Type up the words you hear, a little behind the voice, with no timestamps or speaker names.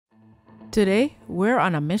Today, we're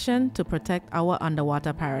on a mission to protect our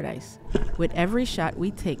underwater paradise. With every shot, we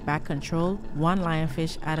take back control, one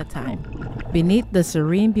lionfish at a time. Beneath the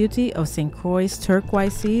serene beauty of St. Croix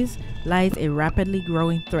turquoise seas lies a rapidly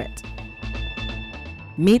growing threat.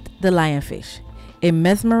 Meet the lionfish, a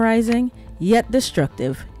mesmerizing yet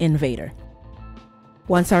destructive invader.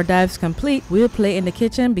 Once our dive's complete, we'll play in the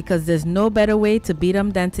kitchen because there's no better way to beat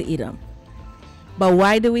them than to eat them. But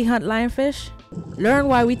why do we hunt lionfish? Learn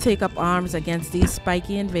why we take up arms against these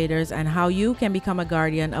spiky invaders and how you can become a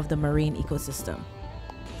guardian of the marine ecosystem.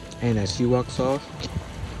 And as she walks off,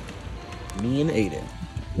 me and Aiden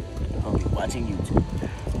will be watching YouTube.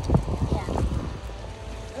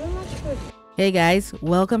 Hey guys,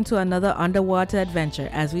 welcome to another underwater adventure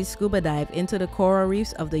as we scuba dive into the coral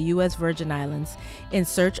reefs of the US Virgin Islands in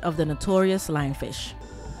search of the notorious lionfish.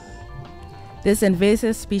 This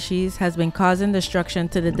invasive species has been causing destruction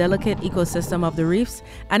to the delicate ecosystem of the reefs,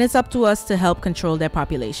 and it's up to us to help control their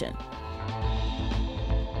population.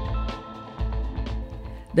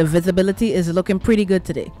 The visibility is looking pretty good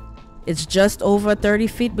today. It's just over 30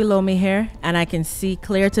 feet below me here, and I can see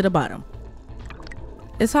clear to the bottom.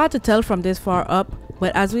 It's hard to tell from this far up,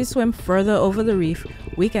 but as we swim further over the reef,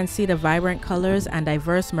 we can see the vibrant colors and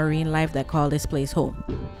diverse marine life that call this place home.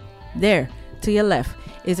 There, to your left,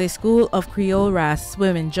 is a school of Creole wrasse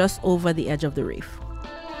swimming just over the edge of the reef.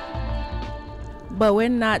 But we're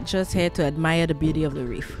not just here to admire the beauty of the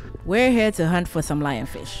reef. We're here to hunt for some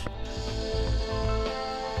lionfish.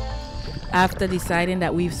 After deciding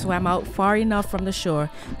that we've swam out far enough from the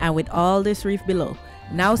shore and with all this reef below,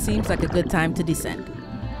 now seems like a good time to descend.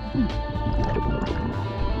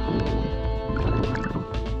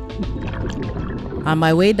 On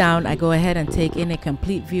my way down, I go ahead and take in a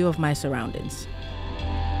complete view of my surroundings.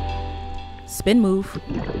 Spin move.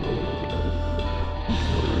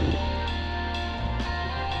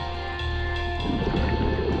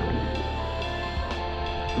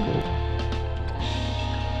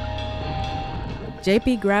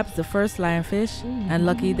 JP grabs the first lionfish, and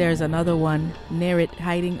lucky there's another one near it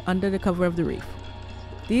hiding under the cover of the reef.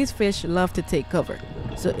 These fish love to take cover,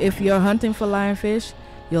 so if you're hunting for lionfish,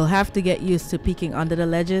 you'll have to get used to peeking under the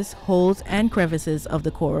ledges, holes, and crevices of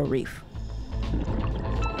the coral reef.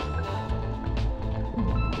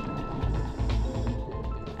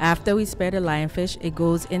 After we spare the lionfish, it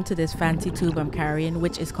goes into this fancy tube I'm carrying,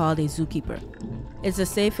 which is called a zookeeper. It's the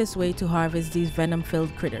safest way to harvest these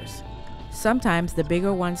venom-filled critters. Sometimes the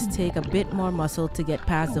bigger ones take a bit more muscle to get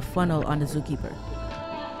past the funnel on the zookeeper.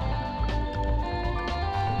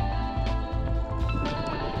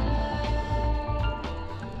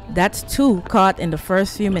 That's 2 caught in the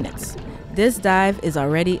first few minutes. This dive is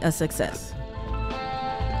already a success.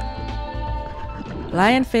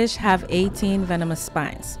 Lionfish have 18 venomous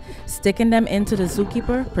spines. Sticking them into the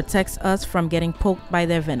zookeeper protects us from getting poked by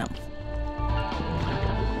their venom.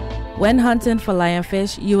 When hunting for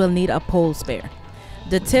lionfish, you will need a polespear.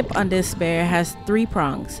 The tip on this spear has 3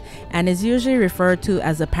 prongs and is usually referred to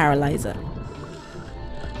as a paralyzer.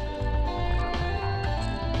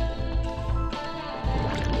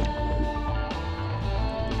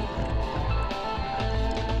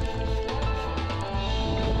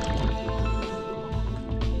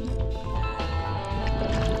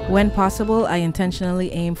 When possible, I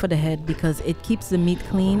intentionally aim for the head because it keeps the meat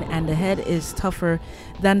clean and the head is tougher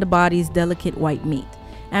than the body's delicate white meat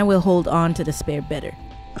and will hold on to the spear better.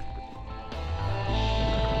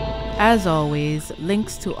 As always,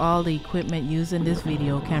 links to all the equipment used in this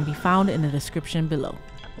video can be found in the description below.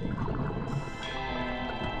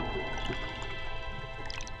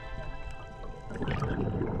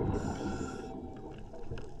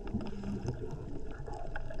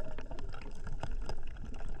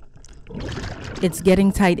 It's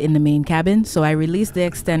getting tight in the main cabin, so I release the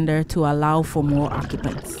extender to allow for more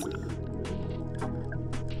occupants.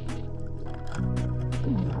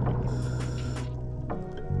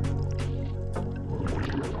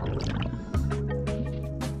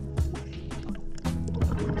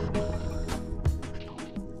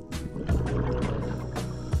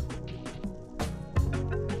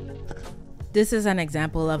 This is an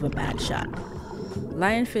example of a bad shot.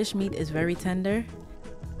 Lionfish meat is very tender,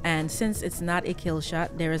 and since it's not a kill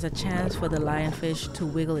shot, there is a chance for the lionfish to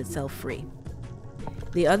wiggle itself free.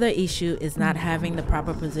 The other issue is not having the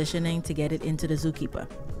proper positioning to get it into the zookeeper.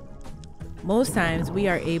 Most times we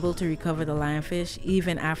are able to recover the lionfish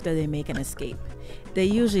even after they make an escape. They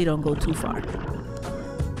usually don't go too far.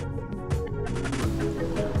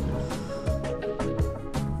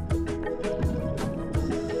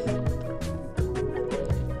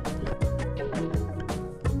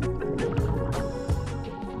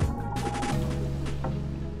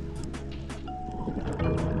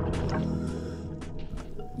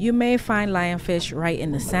 You may find lionfish right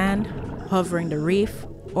in the sand, hovering the reef,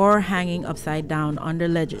 or hanging upside down under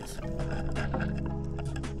ledges.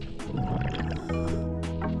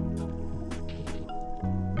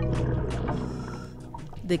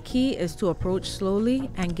 The key is to approach slowly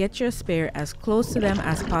and get your spear as close to them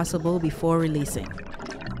as possible before releasing.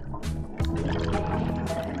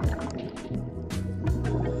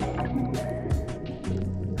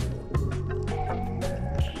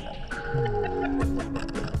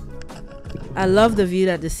 I love the view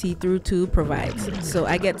that the see-through tube provides, so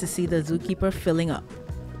I get to see the zookeeper filling up.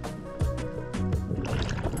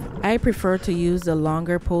 I prefer to use the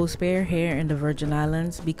longer polespear here in the Virgin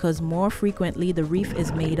Islands because more frequently the reef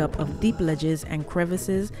is made up of deep ledges and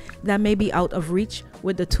crevices that may be out of reach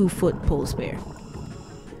with the 2-foot polespear.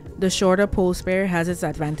 The shorter polespear has its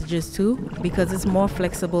advantages too because it's more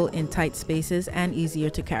flexible in tight spaces and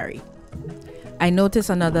easier to carry. I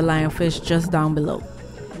notice another lionfish just down below.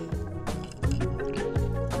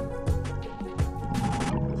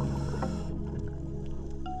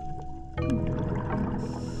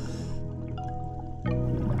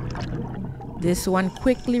 This one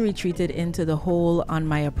quickly retreated into the hole on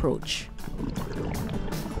my approach.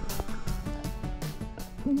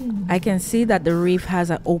 I can see that the reef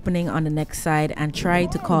has an opening on the next side and try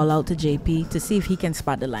to call out to JP to see if he can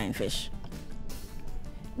spot the lionfish.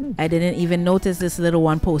 I didn't even notice this little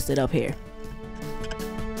one posted up here.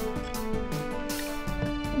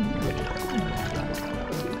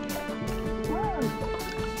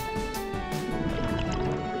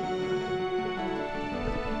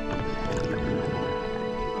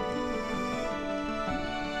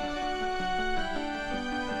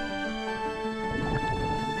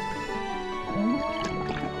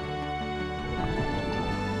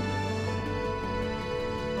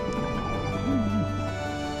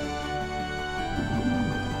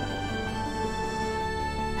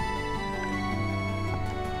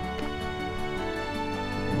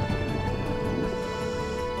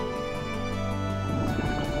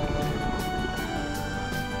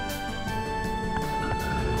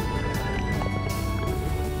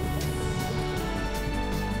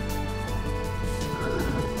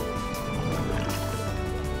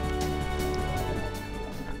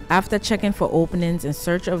 After checking for openings in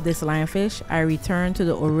search of this lionfish, I return to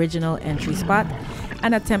the original entry spot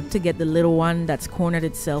and attempt to get the little one that's cornered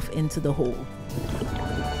itself into the hole.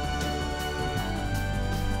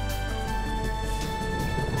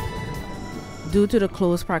 Due to the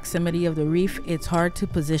close proximity of the reef, it's hard to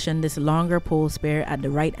position this longer polespear at the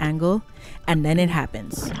right angle, and then it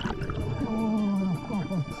happens.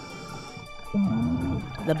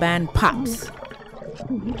 The band pops.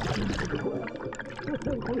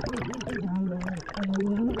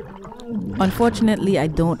 Unfortunately, I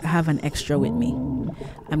don't have an extra with me.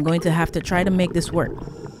 I'm going to have to try to make this work.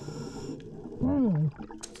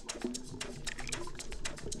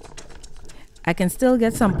 I can still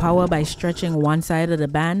get some power by stretching one side of the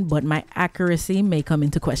band, but my accuracy may come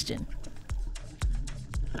into question.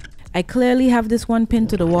 I clearly have this one pinned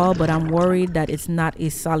to the wall, but I'm worried that it's not a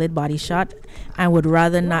solid body shot and would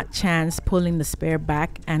rather not chance pulling the spear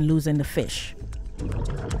back and losing the fish.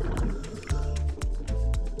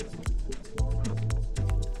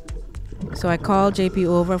 So I called JP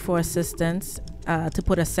over for assistance to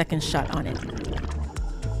put a second shot on it.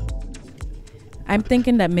 I'm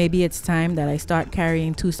thinking that maybe it's time that I start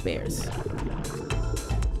carrying 2 spears.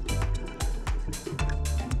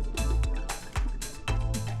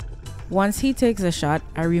 Once he takes a shot,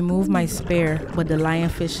 I remove my spear, but the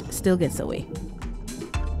lionfish still gets away.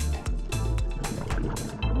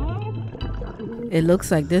 It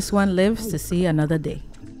looks like this one lives to see another day.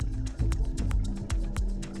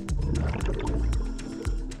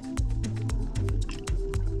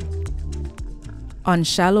 On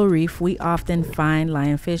shallow reef, we often find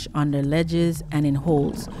lionfish under ledges and in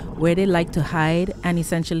holes where they like to hide and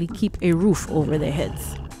essentially keep a roof over their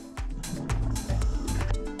heads.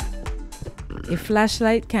 A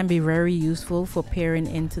flashlight can be very useful for peering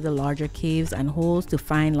into the larger caves and holes to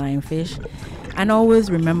find lionfish, and always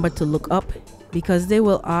remember to look up because they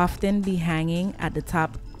will often be hanging at the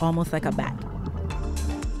top almost like a bat.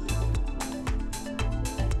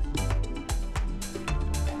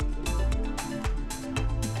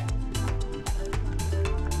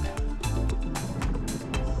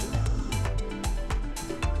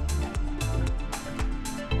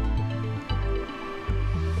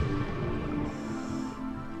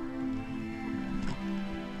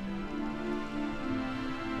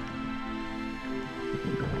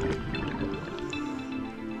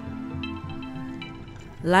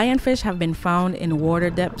 Lionfish have been found in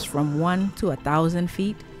water depths from 1 to 1,000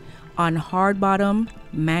 feet, on hard bottom,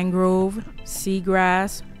 mangrove,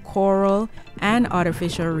 seagrass, coral, and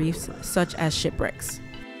artificial reefs such as shipwrecks.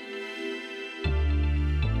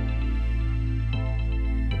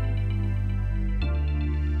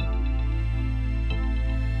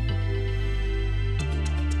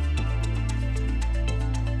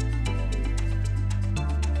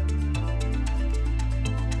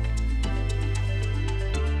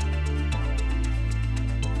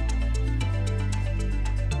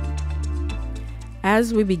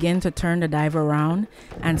 As we begin to turn the dive around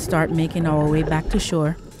and start making our way back to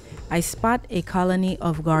shore, I spot a colony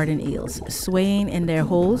of garden eels swaying in their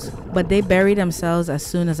holes, but they bury themselves as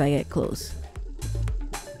soon as I get close.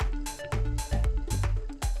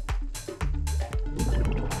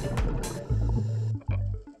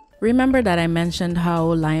 Remember that I mentioned how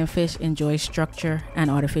lionfish enjoy structure and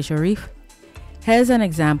artificial reef? Here's an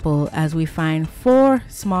example as we find 4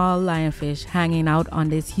 small lionfish hanging out on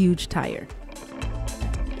this huge tire.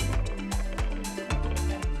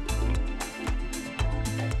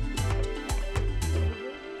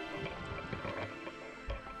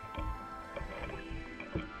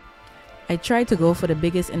 I tried to go for the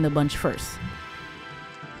biggest in the bunch first.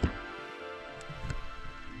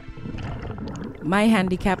 My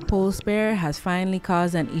handicapped polespear has finally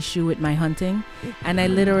caused an issue with my hunting, and I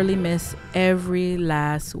literally miss every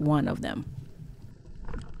last one of them.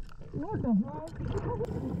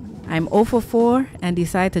 I'm 0 for 4 and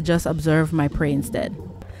decide to just observe my prey instead.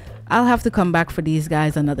 I'll have to come back for these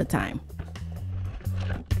guys another time.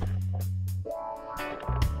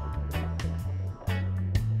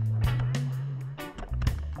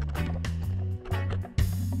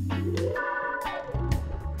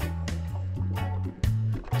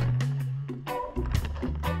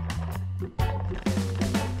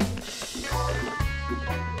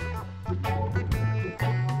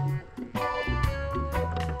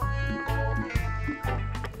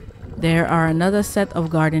 There are another set of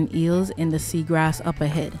garden eels in the seagrass up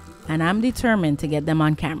ahead, and I'm determined to get them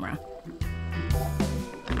on camera.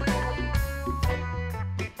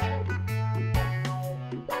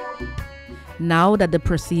 Now that the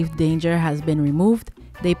perceived danger has been removed,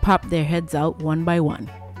 they pop their heads out one by one.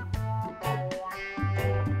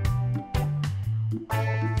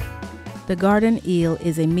 The garden eel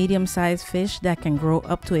is a medium-sized fish that can grow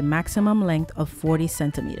up to a maximum length of 40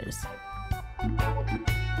 centimeters.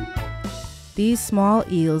 These small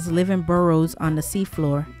eels live in burrows on the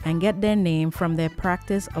seafloor and get their name from their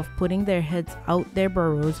practice of putting their heads out their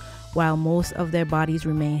burrows while most of their bodies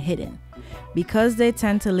remain hidden. Because they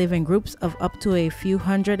tend to live in groups of up to a few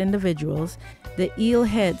hundred individuals, the eel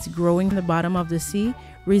heads growing in the bottom of the sea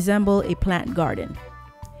resemble a plant garden.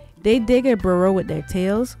 They dig a burrow with their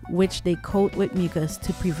tails, which they coat with mucus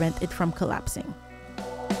to prevent it from collapsing.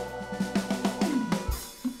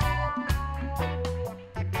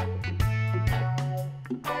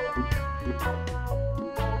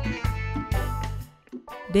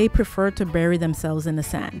 They prefer to bury themselves in the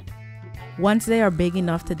sand. Once they are big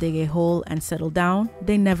enough to dig a hole and settle down,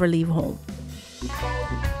 they never leave home.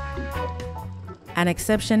 An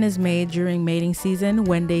exception is made during mating season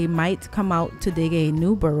when they might come out to dig a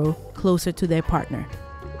new burrow closer to their partner.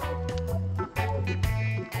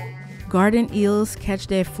 Garden eels catch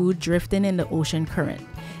their food drifting in the ocean current.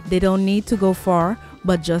 They don't need to go far,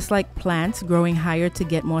 but just like plants growing higher to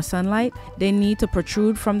get more sunlight, they need to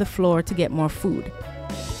protrude from the floor to get more food.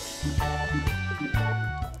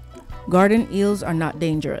 Garden eels are not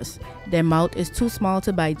dangerous. Their mouth is too small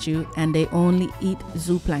to bite you, and they only eat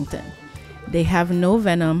zooplankton. They have no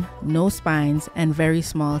venom, no spines, and very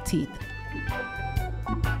small teeth.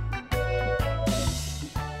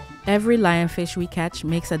 Every lionfish we catch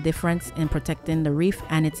makes a difference in protecting the reef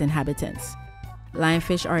and its inhabitants.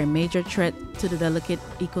 Lionfish are a major threat to the delicate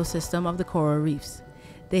ecosystem of the coral reefs.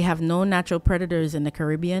 They have no natural predators in the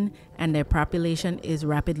Caribbean, and their population is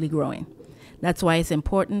rapidly growing. That's why it's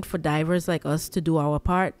important for divers like us to do our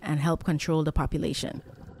part and help control the population.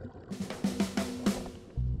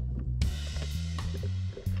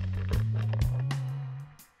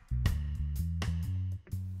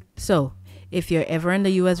 So, if you're ever in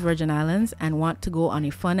the US Virgin Islands and want to go on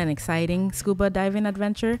a fun and exciting scuba diving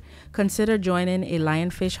adventure, consider joining a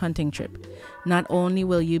lionfish hunting trip. Not only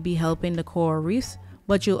will you be helping the coral reefs,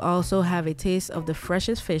 but you'll also have a taste of the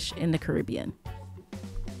freshest fish in the Caribbean.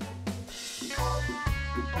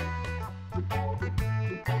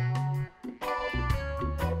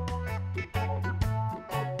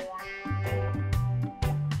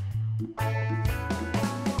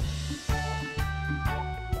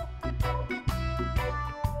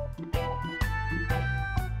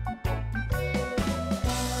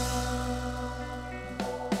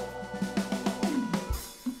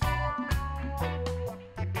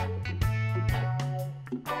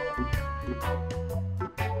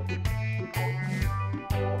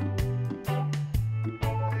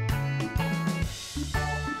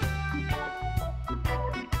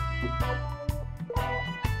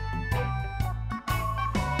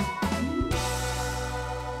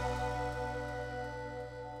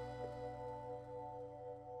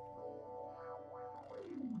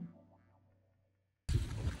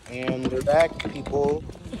 And we're back, people.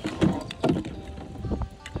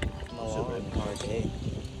 Okay.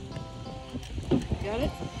 Got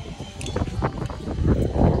it?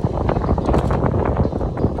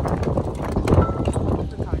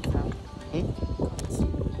 The cards out.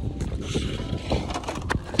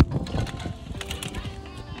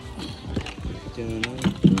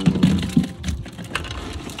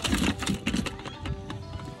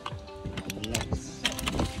 Nice.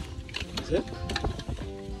 That's it?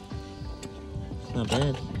 Not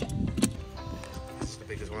bad. This is the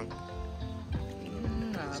biggest one.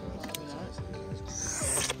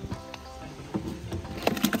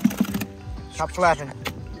 Stop flapping.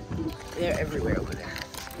 They're everywhere over there.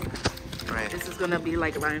 Right. This is gonna be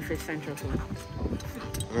like Lionfish Central.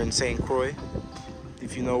 We're in St. Croix.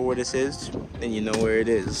 If you know where this is, then you know where it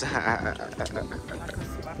is. We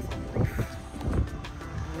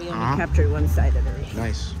only captured one side of the reef.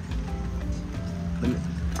 Nice.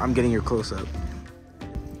 I'm getting your close up.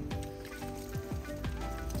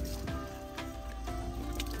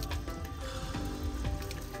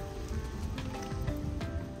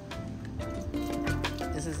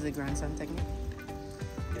 This is the grandson technique.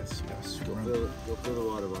 Yes, yes. You'll fill the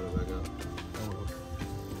water bottle back up.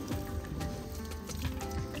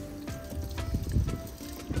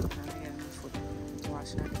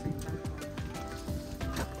 Wash it at the same time.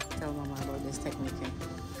 Tell Mama about this technique.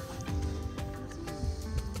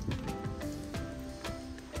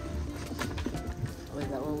 Oh, is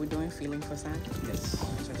that what we're doing? Feeling for sand? Yes.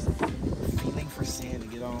 Feeling for sand to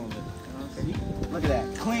get on with it. Okay. Look at that.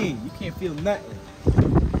 Clean. You can't feel nothing.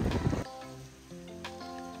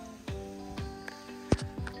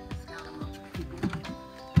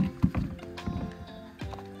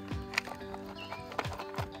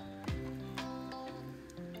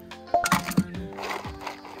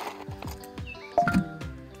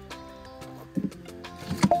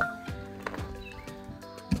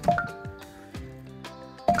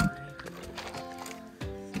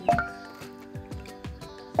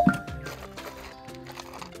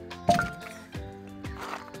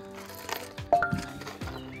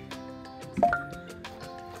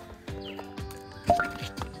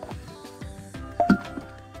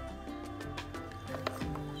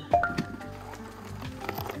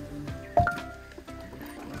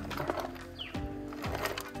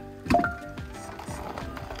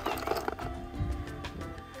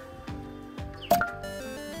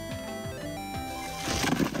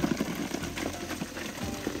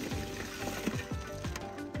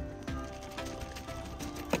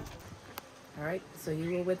 Alright, so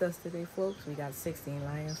you were with us today, folks. We got 16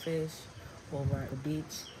 lionfish over at the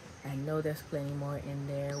beach. I know there's plenty more in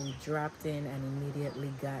there. We dropped in and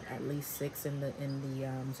immediately got at least 6 in the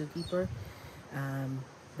zookeeper.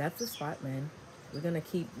 That's the spot, man. We're gonna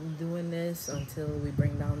keep doing this until we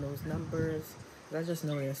bring down those numbers. I just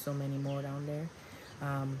know there's so many more down there.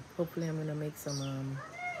 Hopefully I'm gonna make some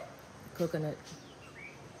coconut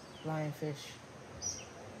lionfish.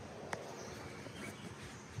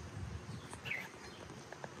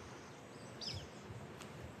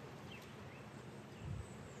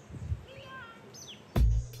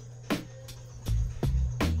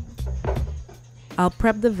 I'll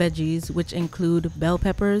prep the veggies, which include bell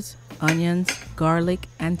peppers, onions, garlic,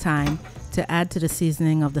 and thyme to add to the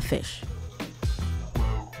seasoning of the fish.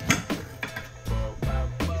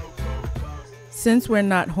 Since we're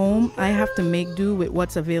not home, I have to make do with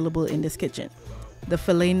what's available in this kitchen. The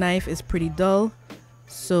fillet knife is pretty dull,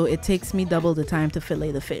 so it takes me double the time to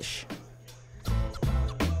fillet the fish.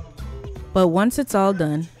 But once it's all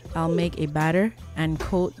done, I'll make a batter and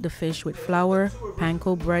coat the fish with flour,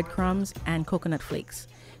 panko breadcrumbs, and coconut flakes.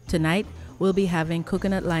 Tonight, we'll be having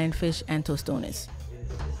coconut lionfish and tostones.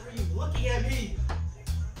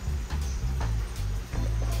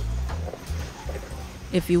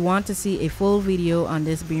 If you want to see a full video on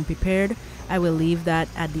this being prepared, I will leave that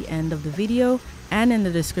at the end of the video and in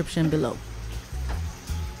the description below.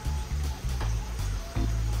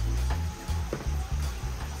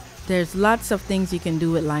 There's lots of things you can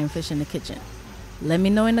do with lionfish in the kitchen. Let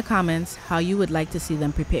me know in the comments how you would like to see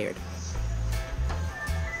them prepared.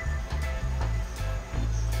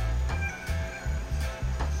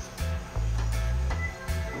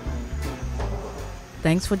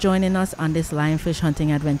 Thanks for joining us on this lionfish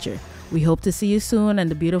hunting adventure. We hope to see you soon in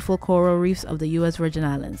the beautiful coral reefs of the U.S. Virgin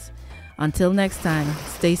Islands. Until next time,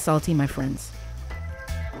 stay salty, my friends.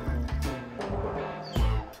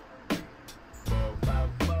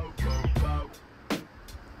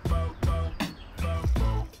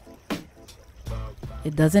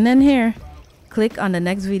 It doesn't end here. Click on the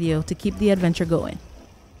next video to keep the adventure going.